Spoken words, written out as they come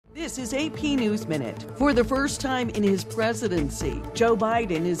This is AP News Minute. For the first time in his presidency, Joe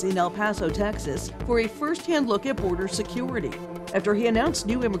Biden is in El Paso, Texas, for a first-hand look at border security. After he announced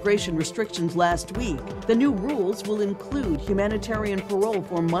new immigration restrictions last week, the new rules will include humanitarian parole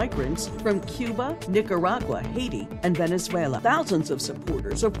for migrants from Cuba, Nicaragua, Haiti, and Venezuela. Thousands of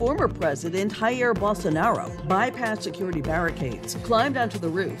supporters of former President Jair Bolsonaro bypassed security barricades, climbed onto the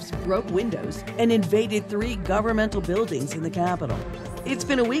roofs, broke windows, and invaded 3 governmental buildings in the capital. It's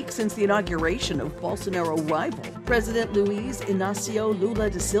been a week since the inauguration of Bolsonaro rival, President Luiz Inácio Lula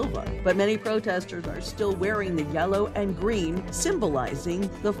da Silva, but many protesters are still wearing the yellow and green, symbolizing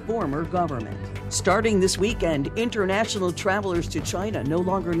the former government. Starting this weekend, international travelers to China no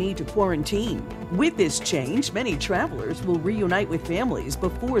longer need to quarantine. With this change, many travelers will reunite with families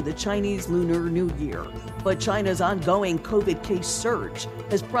before the Chinese Lunar New Year. But China's ongoing COVID case surge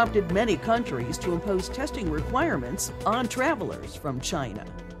has prompted many countries to impose testing requirements on travelers from China.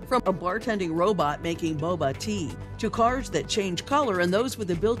 From a bartending robot making boba tea to cars that change color and those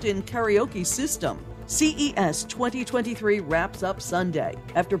with a built-in karaoke system, CES 2023 wraps up Sunday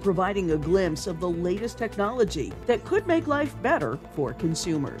after providing a glimpse of the latest technology that could make life better for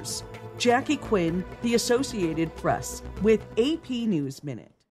consumers. Jackie Quinn, The Associated Press, with AP News Minute.